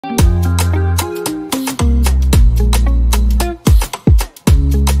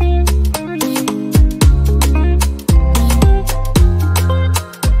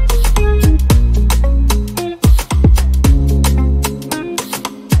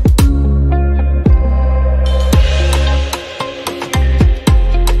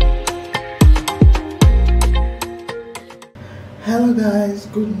Hello guys,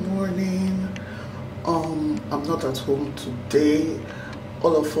 good morning. I'm not at home today.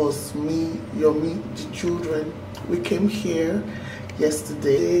 All of us, me, Yomi, the children, we came here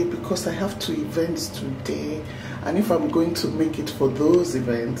yesterday because I have 2 events today, and if I'm going to make it for those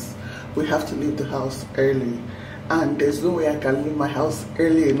events, we have to leave the house early, and there's no way I can leave my house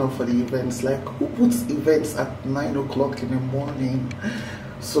early enough for the events. Like, who puts events at 9 o'clock in the morning?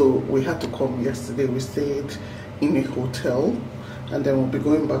 So we had to come yesterday. We stayed in a hotel, and then we'll be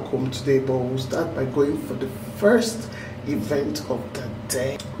going back home today, but we'll start by going for the first event of the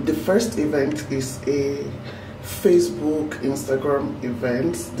day. The first event is a Facebook, Instagram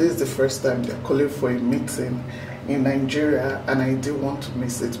event. This is the first time they're calling for a meeting in Nigeria, and I didn't want to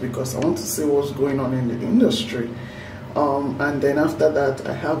miss it because I want to see what's going on in the industry. And then after that,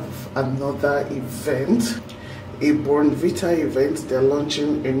 I have another event, a Bournvita event. They're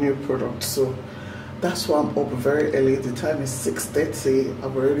launching a new product, so that's why I'm up very early. The time is 6:30.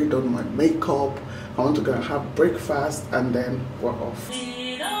 I've already done my makeup. I want to go and have breakfast, and then we're off.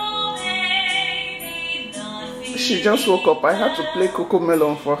 She just woke up. I had to play Coco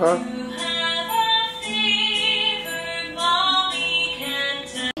Melon for her.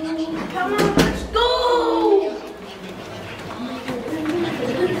 Come on, let's go!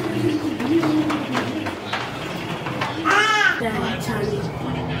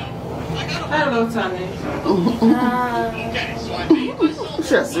 Hello, Tani.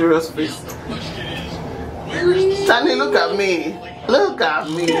 She has serious face. Tani, look at me. Look at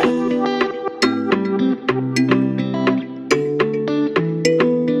me.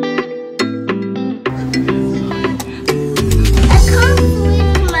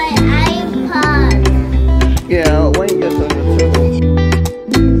 Yeah, when you get on the table.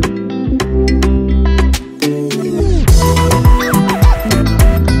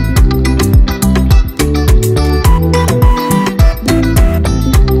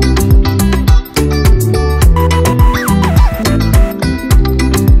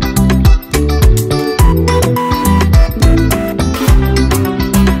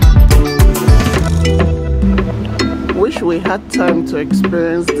 Wish we had time to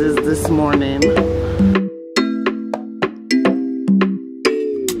experience this morning.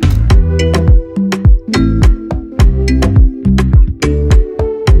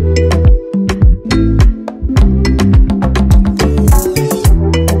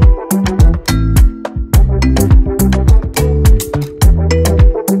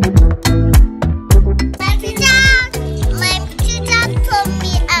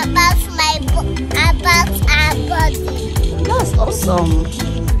 Awesome.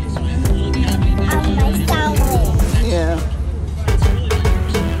 Yeah.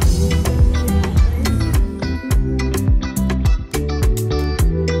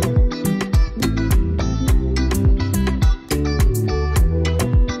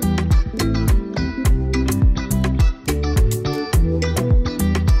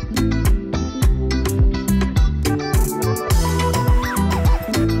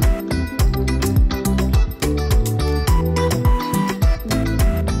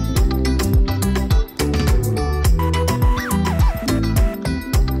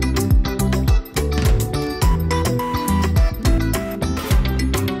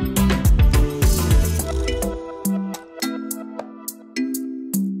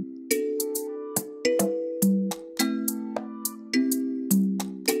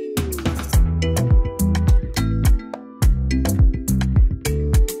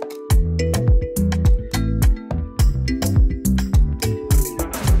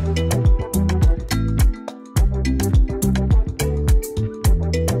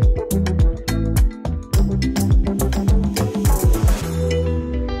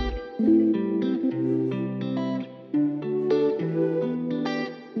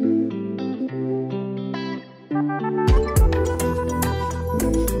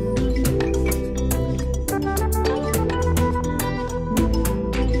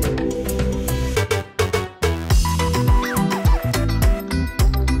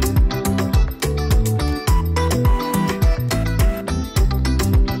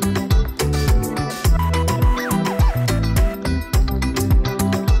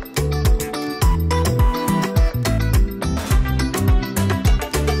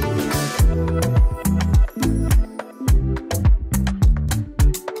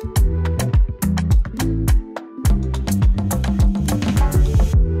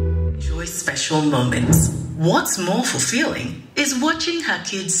 Moments. What's more fulfilling is watching her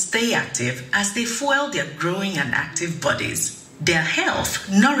kids stay active as they fuel their growing and active bodies. Their health,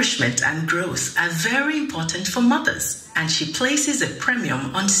 nourishment, and growth are very important for mothers, and she places a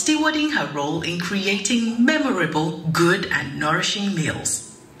premium on stewarding her role in creating memorable, good, and nourishing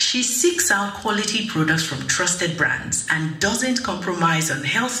meals. She seeks out quality products from trusted brands and doesn't compromise on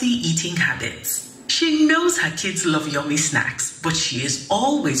healthy eating habits. She knows her kids love yummy snacks, but she is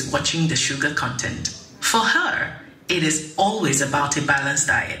always watching the sugar content. For her, it is always about a balanced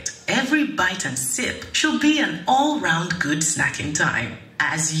diet. Every bite and sip should be an all-round good snacking time.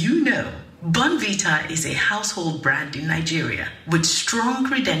 As you know, Bournvita is a household brand in Nigeria with strong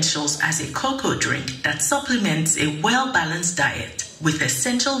credentials as a cocoa drink that supplements a well-balanced diet with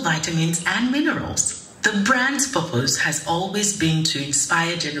essential vitamins and minerals. The brand's purpose has always been to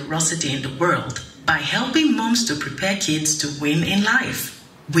inspire generosity in the world by helping moms to prepare kids to win in life.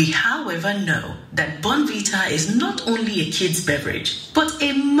 We, however, know that Bournvita is not only a kid's beverage, but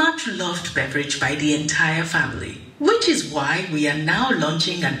a much-loved beverage by the entire family, which is why we are now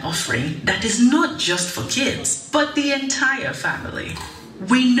launching an offering that is not just for kids, but the entire family.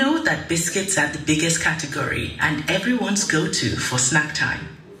 We know that biscuits are the biggest category and everyone's go-to for snack time.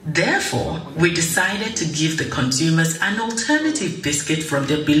 Therefore, we decided to give the consumers an alternative biscuit from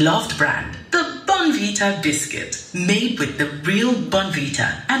their beloved brand, the Bournvita Biscuit, made with the real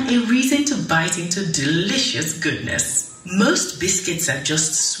Bournvita and a reason to bite into delicious goodness. Most biscuits are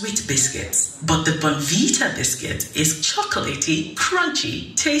just sweet biscuits, but the Bournvita biscuit is chocolatey,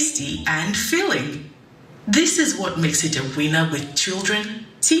 crunchy, tasty, and filling. This is what makes it a winner with children,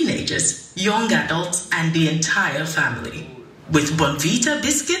 teenagers, young adults, and the entire family. With Bournvita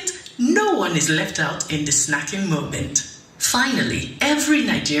Biscuit, no one is left out in the snacking moment. Finally, every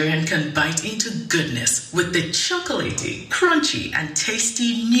Nigerian can bite into goodness with the chocolatey, crunchy, and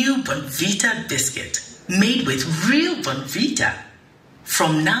tasty new Bournvita Biscuit, made with real Bournvita.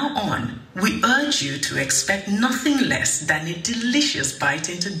 From now on, we urge you to expect nothing less than a delicious bite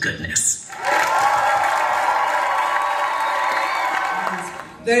into goodness.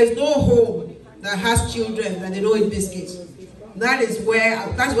 There is no home that has children that they don't eat biscuits. That's where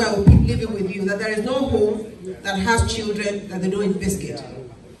I will keep living with you, that there is no home that has children that they don't eat biscuit.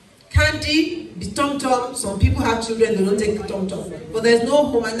 Candy, tom-tom, some people have children, they don't take tom-tom. But there's no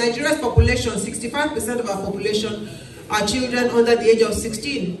home, and Nigeria's population, 65% of our population are children under the age of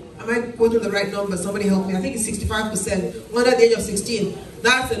 16. Am I quoting the right number? Somebody help me. I think it's 65% under the age of 16.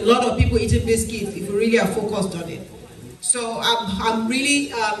 That's a lot of people eating biscuits if we really are focused on it. So I'm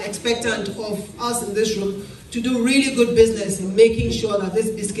really expectant of us in this room to do really good business in making sure that this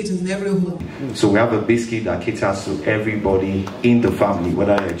biscuit is in every home. So we have a biscuit that caters to everybody in the family,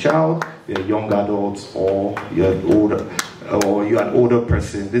 whether you're a child, you're a young adult, or you're an older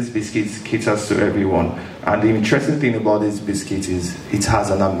person. This biscuit caters to everyone. And the interesting thing about this biscuit is it has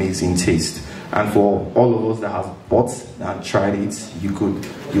an amazing taste. And for all of us that have bought and tried it, you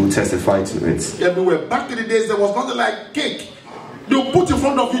will testify to it. Everywhere. Back in the days, there was nothing like cake. They'll put in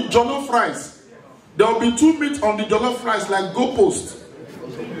front of you jollof rice. There will be 2 meat on the jollof rice like goalpost.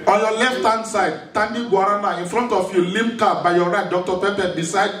 On your left-hand side, Tandy Guarana. In front of you, Limca. By your right, Dr. Pepper.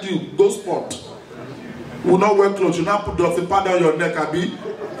 Beside you, Ghost Pot. Will not wear clothes. You now put the pad on your neck, Abi.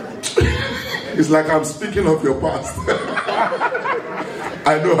 It's like I'm speaking of your past.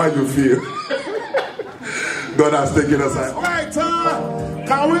 I know how you feel. God has taken us out. Right,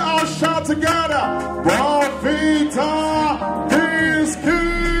 can we all shout together? Bournvita Biscuit!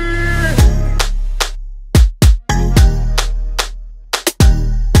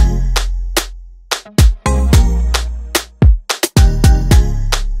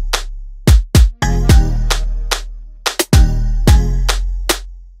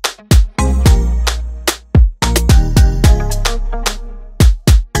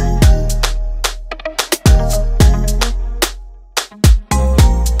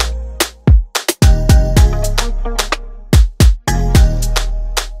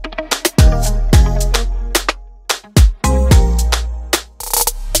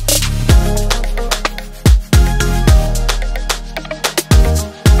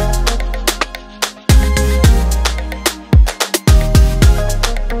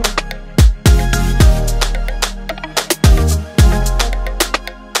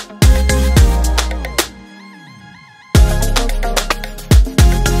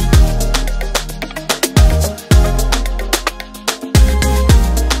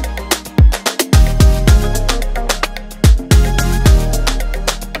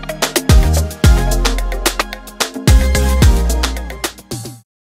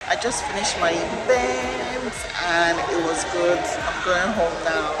 Just finished my event and it was good. I'm going home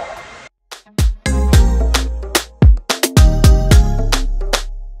now.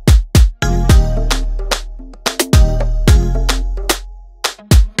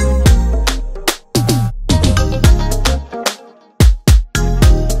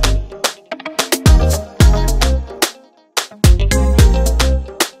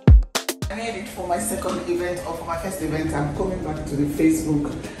 the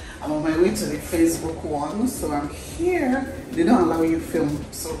Facebook. I'm on my way to the Facebook one, so I'm here. They don't allow you to film,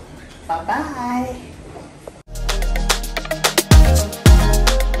 so bye-bye.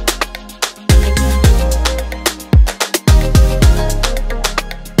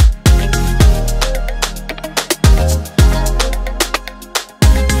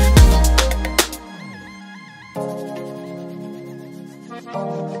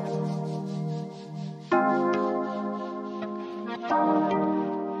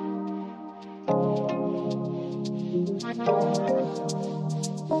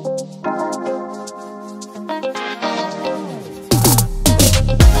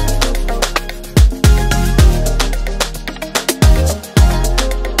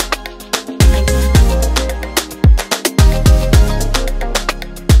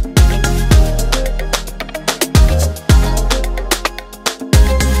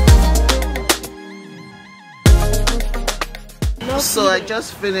 So I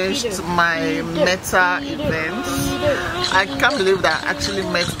just finished my Meta event. I can't believe that I actually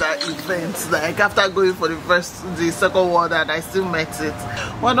met that event. Like after going for the second one, and I still met it.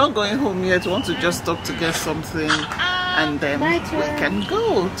 We're not going home yet. We want to just stop to get something, and then we can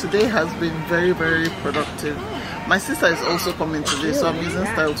go. Today has been very, very productive. My sister is also coming today, so I'm using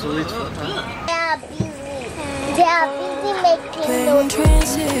style to wait for her. They are busy making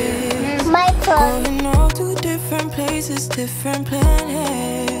noodles. My turn. Going all to different places, different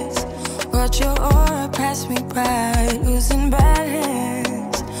planets. Watch your aura pass me by, losing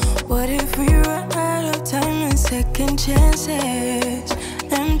balance. What if we run out of time and second chances?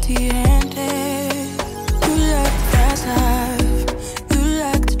 Empty-handed. You like the fast life. You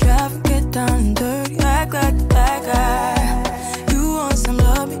like to drive and get down and dirty. Act like the bad guy. You want some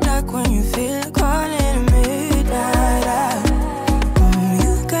love, be like when you feel like calling a midnight.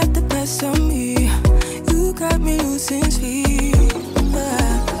 You got the best of me. You got me losing sleep.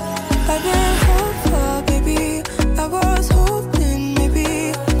 I've been hopeful, baby. I was hoping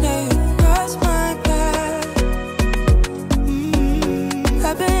maybe that you'd cross my path.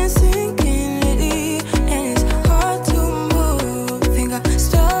 I've been sinking lately, and it's hard to move. Think I'm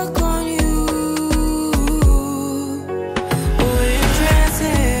stuck on you. We're in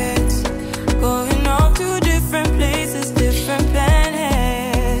transcends, going off to different places, different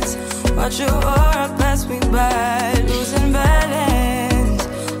planets. Watch your aura pass me by, losing balance.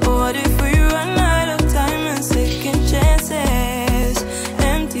 What if we run out of time and second chances?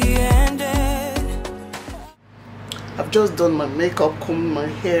 Empty-handed. I've just done my makeup, combed my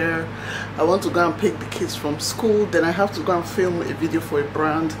hair. I want to go and pick the kids from school. Then I have to go and film a video for a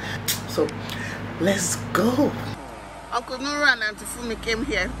brand. So let's go. Uncle Nura and Auntie Fumi came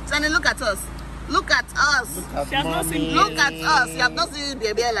here. Sunny, look at us. Look at us. She has not seen Look at us. You have not seen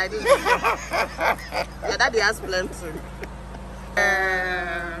baby like this. Your daddy has plenty.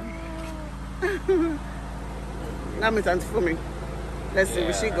 Now meet Auntie Fumi. Let's see,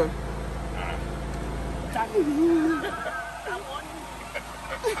 will she go?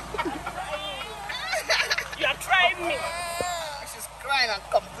 You are trying me. She's crying and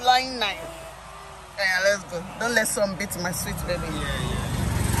complying now. Yeah, let's go. Don't let some beat my sweet baby.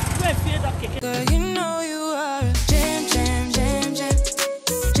 Girl, you know you are a jam, jam, jam, jam.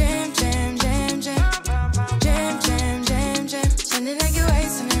 Jam, jam, jam, jam. Jam, jam, jam, jam. Sounding like you're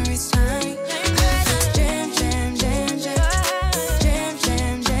wasting every time. Jam, jam, jam, jam. Jam,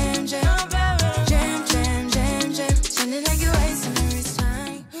 jam, jam, jam. Jam, jam, jam, jam. Sounding like you're wasting every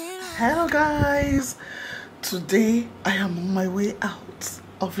time. Hello guys. Today I am on my way out,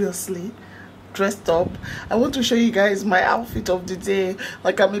 obviously. Dressed up. I want to show you guys my outfit of the day.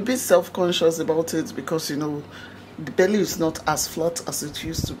 Like I'm a bit self-conscious about it because you know the belly is not as flat as it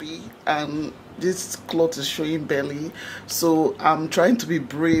used to be, and this cloth is showing belly, so I'm trying to be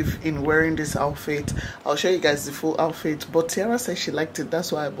brave in wearing this outfit. I'll show you guys the full outfit, but Tiara said she liked it,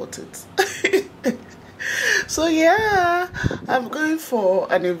 that's why I bought it. So yeah, I'm going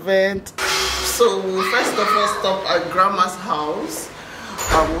for an event. So we'll first of all stop at grandma's house.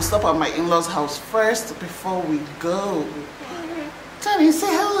 We'll stop at my in-laws house first before we go. Tony, say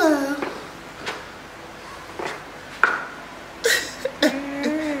hello.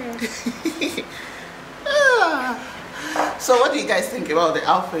 So what do you guys think about the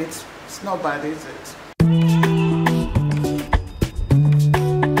outfit? It's not bad, is it?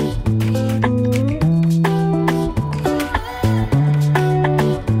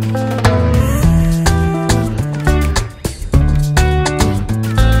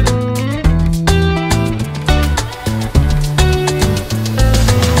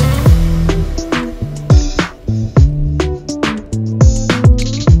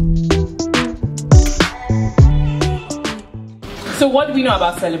 what do we know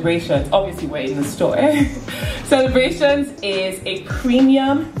about Celebrations? Obviously, we're in the store. Celebrations is a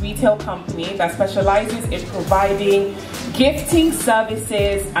premium retail company that specializes in providing gifting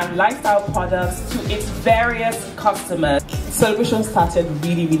services and lifestyle products to its various customers. Celebrations started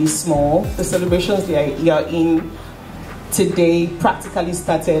really, really small. The celebrations that you are in today practically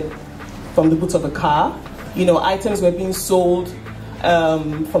started from the boot of a car. You know, items were being sold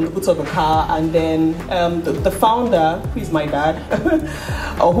from the boot of a car, and then the founder, who is my dad,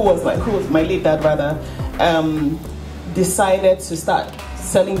 or who was my late dad rather, decided to start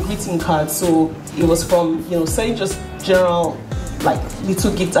selling greeting cards. So it was from, you know, selling just general, like,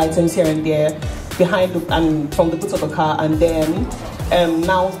 little gift items here and there behind and from the boot of a car, and then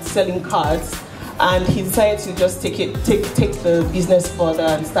now selling cards. And he decided to just take the business further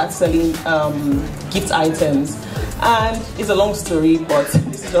and start selling gift items. And it's a long story, but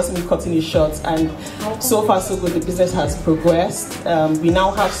this is just me cutting it short. And so far so good, the business has progressed. We now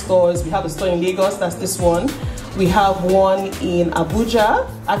have stores. We have a store in Lagos, that's this one. We have one in Abuja,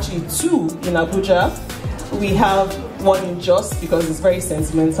 actually 2 in Abuja. We have one in Jos because it's very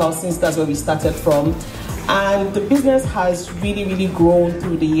sentimental since that's where we started from. And the business has really, really grown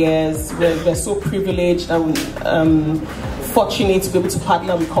through the years. We're so privileged and fortunate to be able to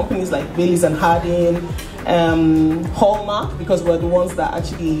partner with companies like Baylis and Harding, Hallmark, because we're the ones that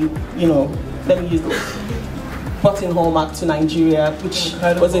actually, you know, let me use those, brought in Hallmark to Nigeria, which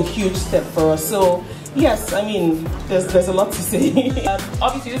was a huge step for us. So yes, I mean, there's a lot to say.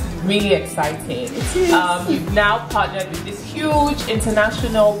 Obviously, this is really exciting. You've now partnered with this huge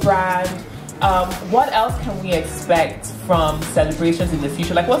international brand. What else can we expect from Celebrations in the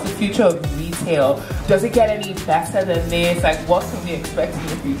future? Like, what's the future of retail? Does it get any better than this? Like, what can we expect in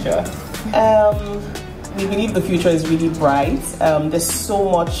the future? We believe the future is really bright. There's so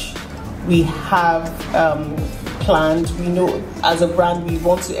much we have planned. We know as a brand we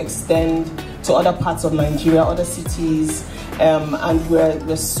want to extend to other parts of Nigeria, other cities, and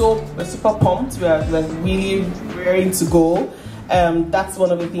we're super pumped. We're really raring to go. That's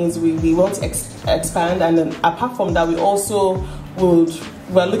one of the things we want to expand, and then apart from that,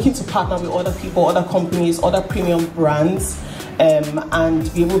 we're looking to partner with other people, other companies, other premium brands,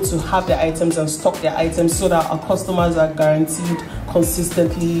 and be able to have their items and stock their items so that our customers are guaranteed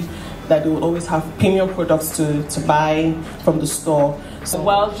consistently that they will always have premium products to buy from the store. So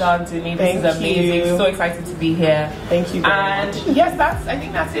well done, Denise. This is amazing. So excited to be here. Thank you. And yes, I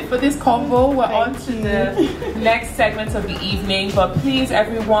think that's it for this convo. We're on to the next segment of the evening. But please,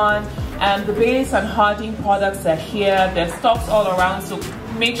 everyone, the Baylis and Harding products are here. There's stocks all around, so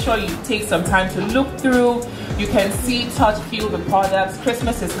make sure you take some time to look through. You can see, touch, feel the products.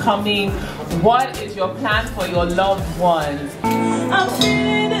 Christmas is coming. What is your plan for your loved ones? I'm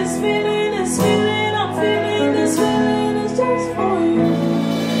feeling this feeling, this feeling. I'm feeling this feeling. It's just for you.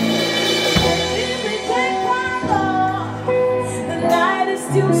 Baby, take my love. The night is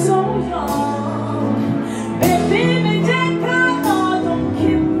still so young. Baby, take my love. Don't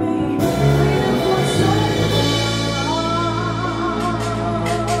keep me waiting for so long.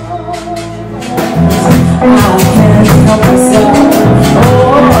 I can't help myself.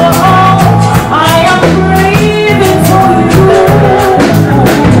 I am craving for you.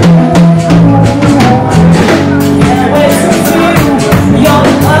 Can't wait to feel your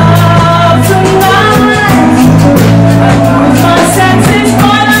love tonight. I lose my senses,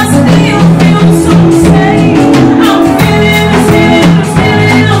 but I still feel so safe. I'm feeling this feeling, this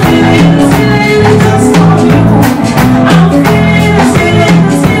feeling, I'm feeling this feeling just for you. I'm feeling this feeling,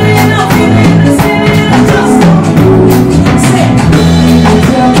 this feeling, I'm feeling this feeling just for you.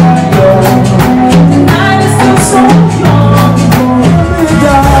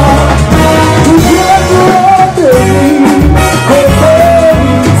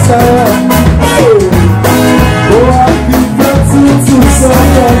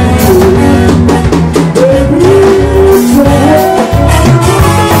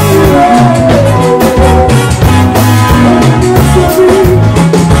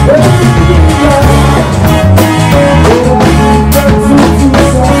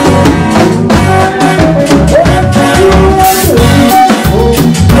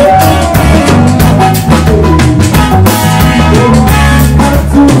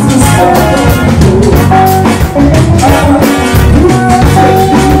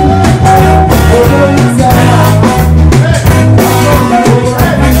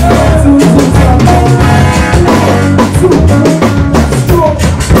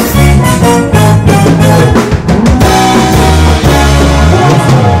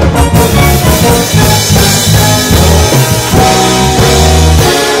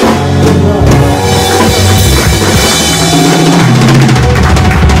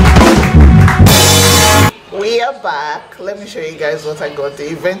 guys what I got.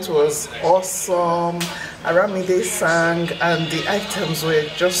 The event was awesome. Aramide sang and the items were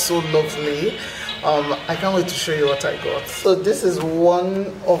just so lovely. I can't wait to show you what I got. So this is one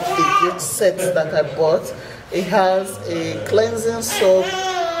of the gift sets that I bought. It has a cleansing soap,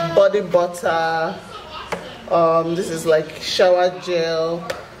 body butter, this is like shower gel,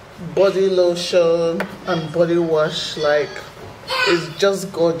 body lotion and body wash. Like, it's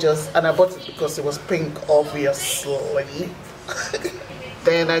just gorgeous, and I bought it because it was pink, obviously.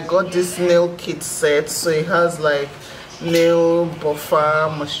 Then I got this nail kit set, so it has like nail buffer,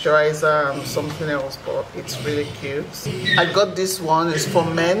 moisturizer and something else, but it's really cute. I got this one, it's for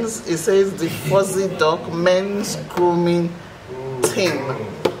men's. It says the Fuzzy Duck Men's Grooming Team.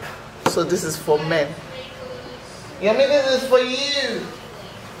 So this is for men. Yummy, this is for you.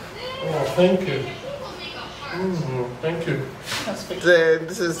 Oh, thank you. Thank you. Then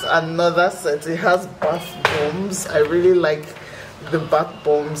this is another set. It has bath bombs. I really like the bath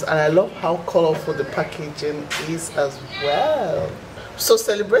bombs, and I love how colorful the packaging is as well. So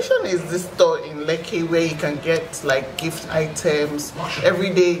Celebration is this store in Lekki where you can get like gift items,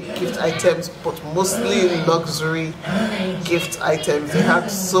 everyday gift items, but mostly luxury gift items. They had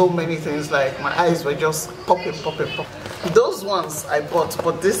so many things, like my eyes were just popping. Those ones I bought,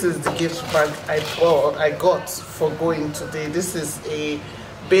 but this is the gift bag I got for going today. This is a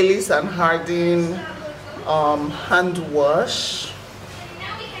Baylis Harding hand wash.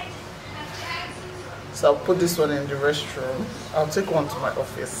 So I'll put this one in the restroom. I'll take one to my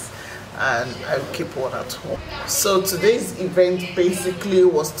office and I'll keep one at home. So today's event basically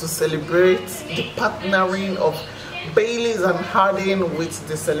was to celebrate the partnering of Baylis and Harding with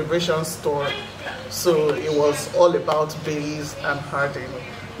the Celebration store. So it was all about Baylis and Harding,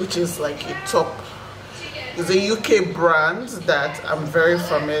 which is like a top, it's a UK brand that I'm very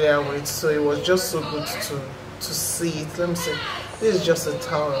familiar with. So it was just so good to see it. Let me see. This is just a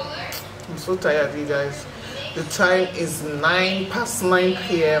towel. I'm so tired, you guys. The time is 9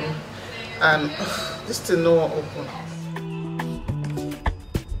 p.m. and this thing no one open.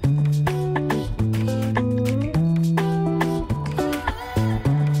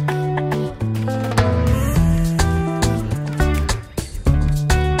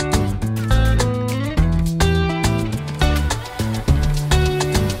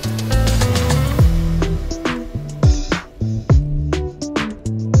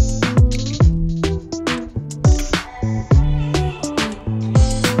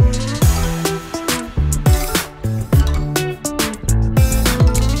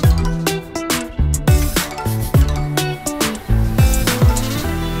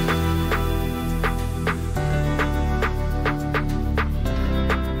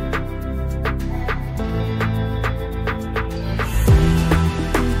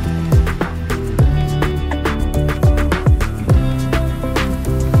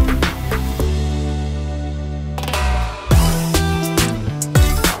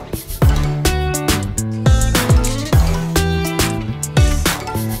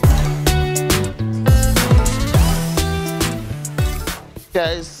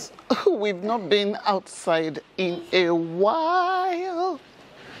 Guys, we've not been outside in a while.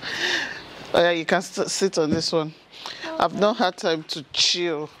 Oh yeah, you can sit on this one. I've not had time to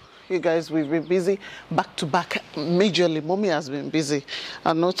chill. You guys, we've been busy back to back majorly. Mommy has been busy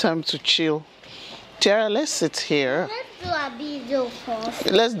and no time to chill. Tiara, let's sit here. Let's do a video first.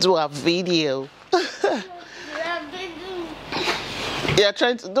 Let's do a video. You're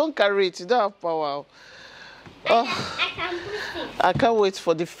trying to, don't carry it, you don't have power. Oh, I can push it. I can't wait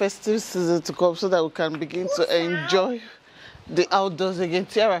for the festive season to come so that we can begin to enjoy the outdoors again.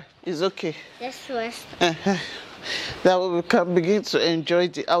 Tiara, it's okay. Let's rest. That way we can begin to enjoy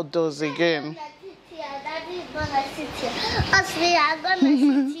the outdoors again. Daddy is gonna sit here. Us, we are gonna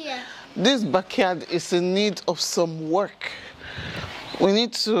sit here. This backyard is in need of some work. We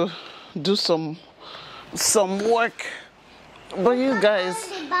need to do some work. But you guys,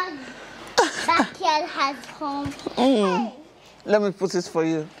 backyard has home. Let me put it for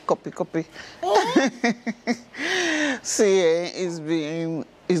you. Copy. See, it's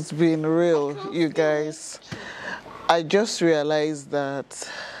been real, you guys. I just realized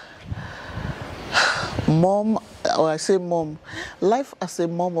that mom, or I say mom, life as a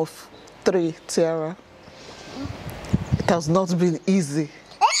mom of 3, Tiara, it has not been easy.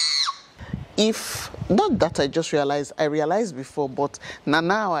 If not that I just realized, I realized before, but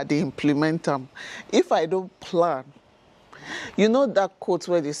now I implement them. If I don't plan, you know that quote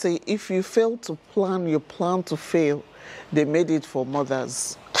where they say, if you fail to plan, you plan to fail. They made it for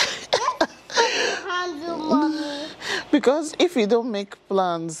mothers. Mommy. Because if you don't make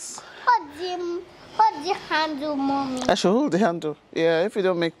plans, hold the handle, mommy. I should hold the handle. Yeah, if you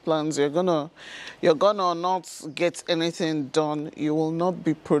don't make plans, you're gonna not get anything done. You will not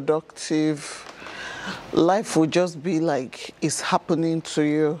be productive. Life will just be like it's happening to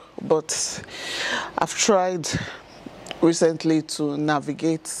you. But I've tried recently to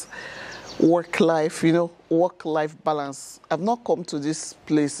navigate work-life, work-life balance. I've not come to this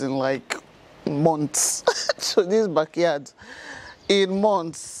place in like months, to this backyard in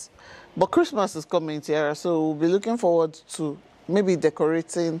months. But Christmas is coming, Tiara, so we'll be looking forward to maybe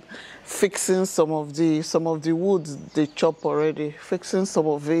decorating, fixing some of the wood they chop already, fixing some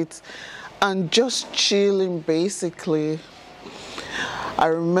of it, and just chilling basically. I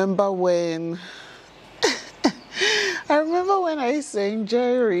remember when I used to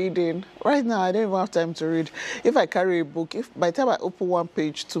enjoy reading. Right now, I don't even have time to read. If I carry a book, by the time I open 1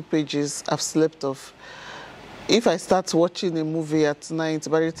 page, 2 pages, I've slept off. If I start watching a movie at night,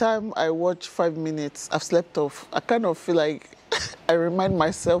 by the time I watch 5 minutes, I've slept off. I kind of feel like I remind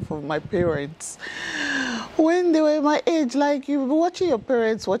myself of my parents. When they were my age, like you'll be watching your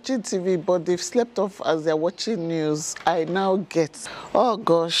parents watching TV, but they've slept off as they're watching news. I now get, oh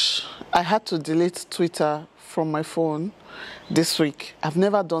gosh, I had to delete Twitter from my phone this week. I've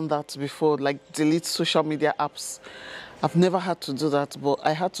never done that before, like delete social media apps. I've never had to do that, but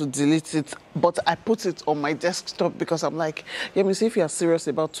I had to delete it. But I put it on my desktop because I'm like, Yemisi, if you're serious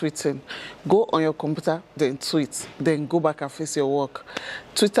about tweeting, go on your computer, then tweet, then go back and face your work.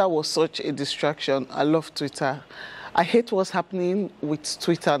 Twitter was such a distraction. I love Twitter. I hate what's happening with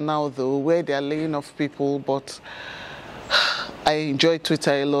Twitter now, though, where they're laying off people, but I enjoy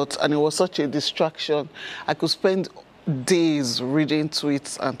Twitter a lot, and it was such a distraction. I could spend days reading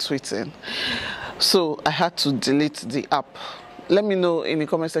tweets and tweeting. So I had to delete the app. Let me know in the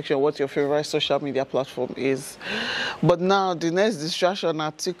comment section what your favorite social media platform is. But now the next distraction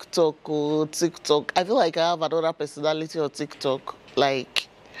are TikTok. I feel like I have another personality on TikTok. Like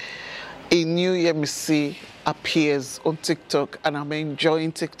a new Yemisi appears on TikTok, and I'm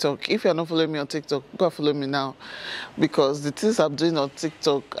enjoying TikTok. If you're not following me on TikTok, go follow me now, because the things I'm doing on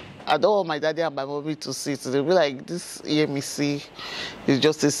TikTok, I don't want my daddy and my mommy to see it. They'll be like, this Yemisi is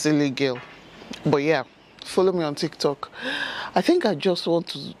just a silly girl. But yeah, follow me on TikTok. I think I just want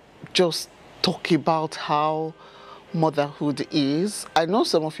to talk about how motherhood is. I know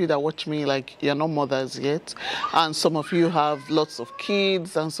some of you that watch me, like, you're not mothers yet, and some of you have lots of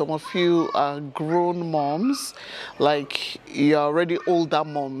kids, and some of you are grown moms, like you're already older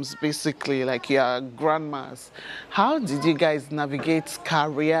moms, basically, like you're grandmas. How did you guys navigate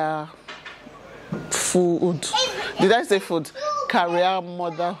career, food? Did I say food? Career,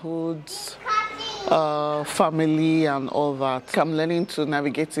 motherhood, family, and all that. I'm learning to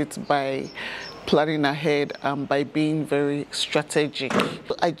navigate it by planning ahead and by being very strategic.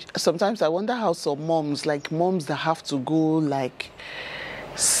 Sometimes I wonder how some moms, like moms that have to go like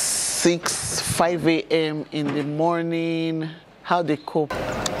 5 a.m. in the morning, how they cope.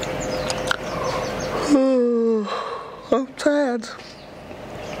 I'm tired.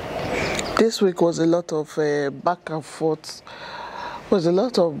 This week was a lot of back and forth. Work,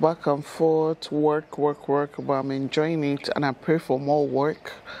 but I'm enjoying it, and I pray for more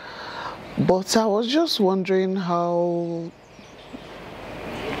work. But I was just wondering how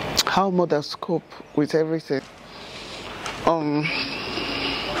mothers cope with everything.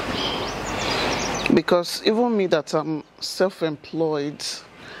 Because even me that I'm self-employed,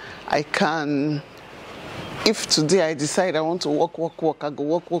 I can, if today I decide I want to work, I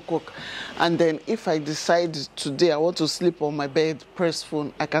go work. And then if I decide today I want to sleep on my bed, press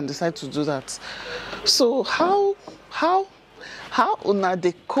phone, I can decide to do that. So how una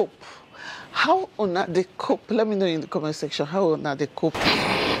they cope? How una they cope? Let me know in the comment section how una they cope.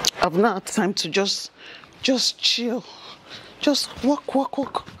 I've not had time to just chill, just work.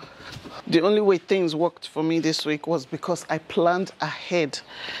 The only way things worked for me this week was because I planned ahead.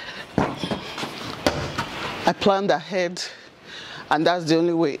 And that's the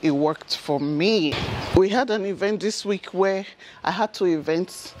only way it worked for me. We had an event this week where I had 2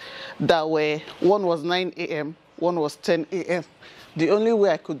 events that were, one was 9 a.m., one was 10 a.m. The only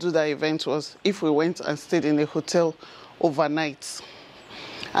way I could do that event was if we went and stayed in a hotel overnight.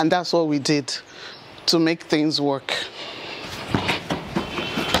 And that's what we did to make things work.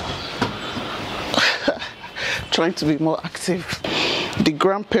 Trying to be more active. The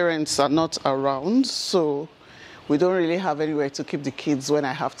grandparents are not around, so we don't really have anywhere to keep the kids when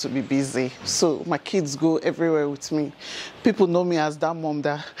I have to be busy. So my kids go everywhere with me. People know me as that mom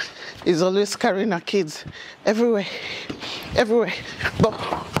that is always carrying her kids everywhere. But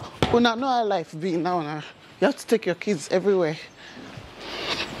when I know how life be now, you have to take your kids everywhere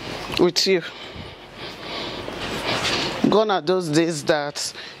with you. Gone are those days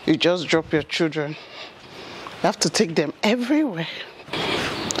that you just drop your children. You have to take them everywhere.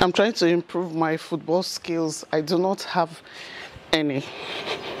 I'm trying to improve my football skills. I do not have any.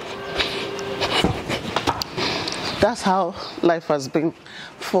 That's how life has been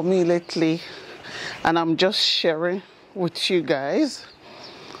for me lately, and I'm just sharing with you guys.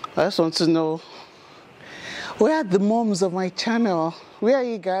 I just want to know, where are the moms of my channel? Where are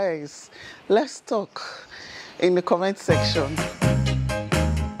you guys? Let's talk in the comment section.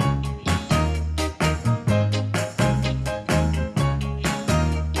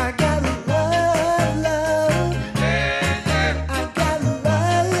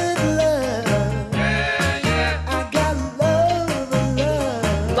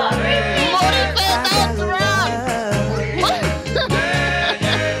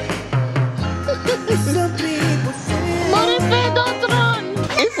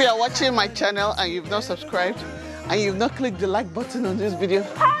 Watching my channel and you've not subscribed and you've not clicked the like button on this video,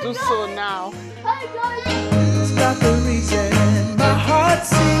 do so now. It's not the reason my heart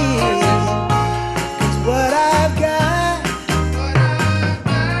sings, it's what I've got.